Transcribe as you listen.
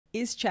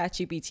Is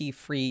ChatGPT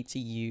free to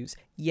use?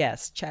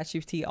 Yes,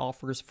 ChatGPT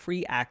offers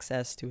free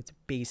access to its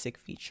basic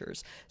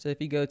features. So if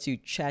you go to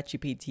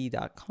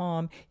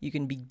chatgpt.com, you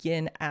can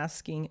begin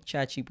asking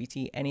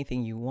ChatGPT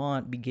anything you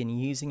want, begin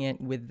using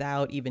it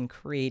without even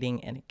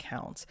creating an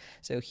account.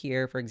 So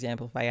here, for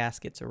example, if I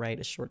ask it to write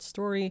a short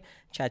story,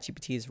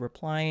 ChatGPT is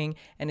replying,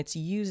 and it's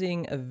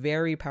using a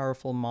very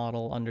powerful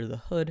model under the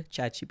hood,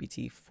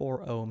 ChatGPT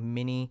 4.0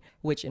 Mini,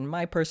 which in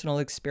my personal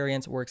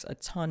experience works a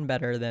ton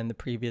better than the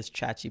previous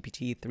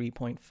ChatGPT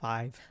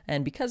 3.5.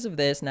 And because of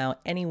this, now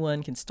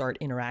anyone can start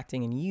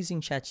interacting and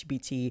using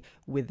ChatGPT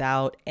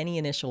without any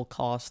initial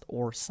cost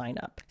or sign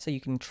up. So you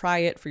can try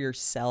it for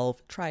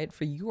yourself, try it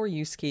for your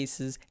use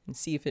cases, and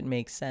see if it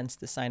makes sense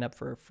to sign up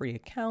for a free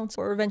account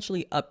or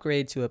eventually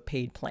upgrade to a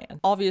paid plan.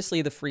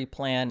 Obviously, the free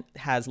plan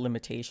has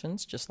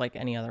limitations, just like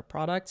any other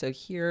product. So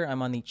here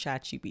I'm on the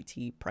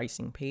ChatGPT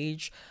pricing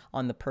page.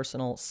 On the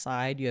personal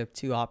side, you have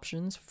two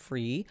options,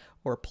 free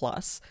or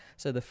plus.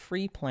 So the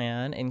free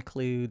plan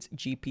includes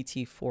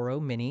GPT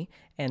 4.0 Mini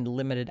and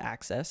limited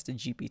access to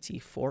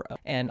GPT 4.0,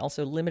 and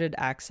also limited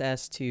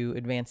access to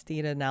advanced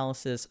data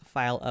analysis,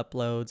 file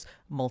uploads,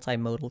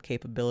 multimodal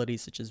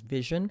capabilities such as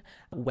vision,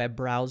 web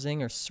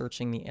browsing or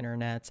searching the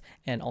internet,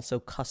 and also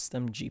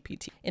custom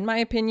GPT. In my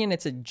opinion,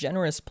 it's a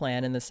generous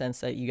plan in the sense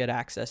that you get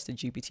access to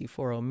GPT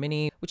 4.0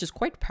 Mini, which is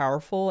quite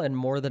powerful and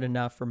more than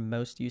enough for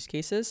most use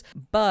cases,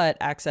 but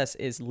access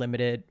is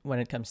limited when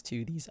it comes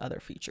to these other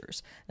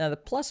features. Now, the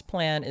Plus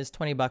plan is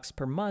 $20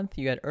 per month.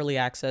 You get early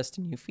access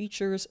to new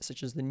features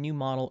such as the new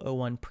Model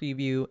O1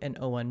 Preview and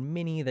O1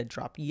 Mini that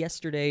dropped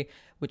yesterday,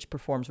 which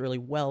performs really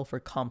well for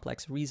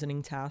complex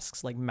reasoning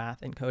tasks like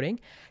math and coding.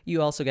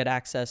 You also get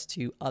access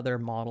to other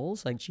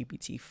models like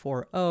GPT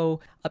 4.0,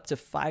 up to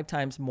 5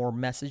 times more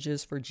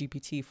messages for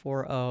GPT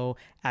 4.0,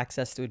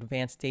 access to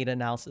advanced data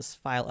analysis,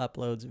 file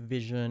uploads,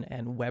 vision,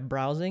 and web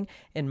browsing.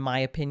 In my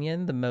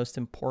opinion, the most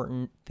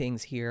important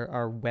things here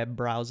are web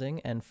browsing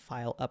and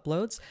file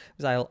uploads,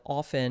 because I'll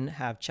often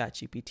have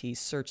ChatGPT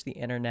search the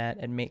internet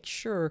and make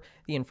sure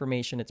the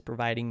information it's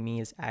providing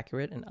me is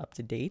accurate and up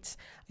to date.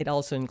 It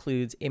also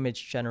includes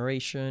image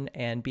generation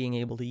and being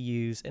able to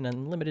use an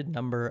unlimited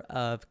number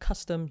of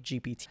custom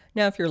GPT.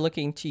 Now, if you're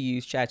looking to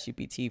use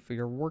ChatGPT for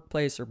your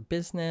workplace or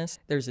business,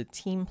 there's a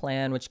team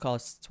plan which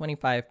costs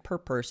 $25 per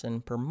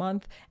person per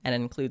month, and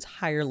it includes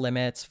higher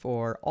limits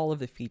for all of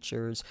the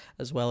features,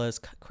 as well as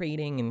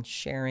creating and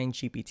sharing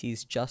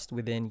GPTs just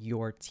within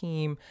your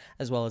team,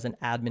 as well as an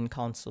admin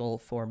console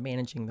for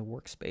managing the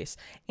workspace.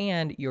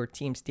 And your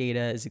team's data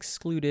is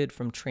excluded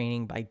from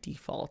training by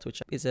default,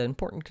 which is an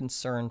important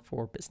concern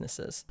for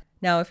businesses.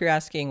 Now, if you're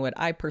asking what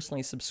I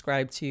personally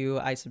subscribe to,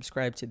 I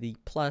subscribe to the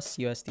Plus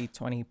USD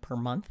 20 per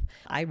month.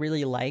 I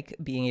really like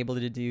being able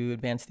to do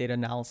advanced data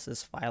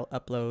analysis, file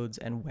uploads,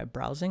 and web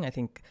browsing. I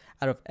think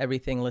out of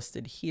everything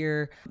listed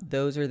here,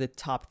 those are the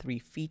top 3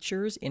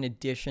 features in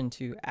addition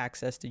to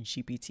access to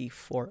GPT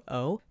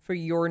 4.0. For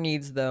your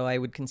needs, though, I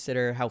would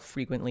consider how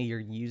frequently you're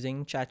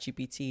using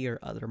ChatGPT or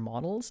other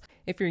models.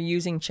 If you're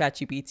using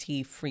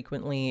ChatGPT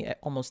frequently,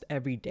 almost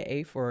every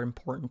day for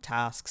important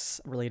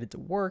tasks related to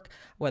work,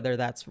 whether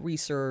that's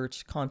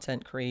research,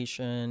 content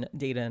creation,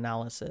 data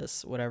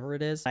analysis, whatever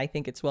it is, I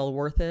think it's well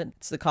worth it.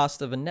 It's the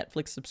cost of a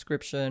Netflix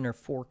subscription or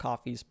 4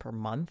 coffees per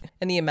month.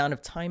 And the amount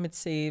of time it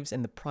saves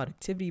and the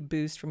productivity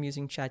boost from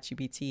using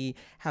ChatGPT,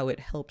 how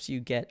it helps you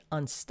get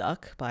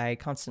unstuck by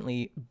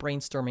constantly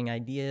brainstorming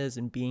ideas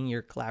and being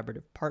your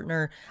collaborative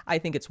partner, I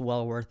think it's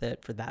well worth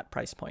it for that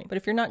price point. But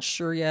if you're not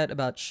sure yet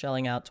about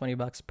shelling out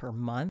 $20 per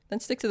month, then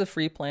stick to the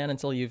free plan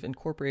until you've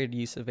incorporated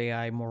use of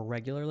AI more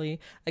regularly.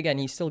 Again,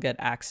 you still get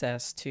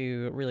access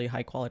to really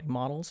high quality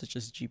models such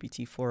as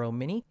GPT 4.0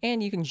 Mini,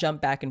 and you can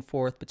jump back and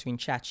forth between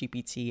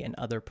ChatGPT and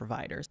other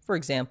providers. For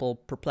example,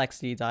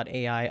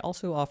 Perplexity.ai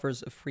also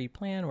offers a free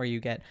plan where you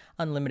get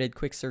unlimited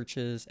quick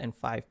searches and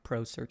 5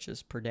 pro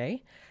searches per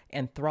day.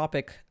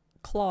 Anthropic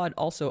Claude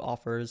also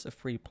offers a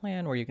free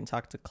plan where you can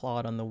talk to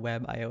Claude on the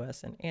web,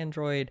 iOS, and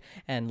Android,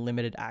 and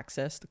limited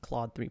access to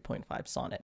Claude 3.5 Sonnet.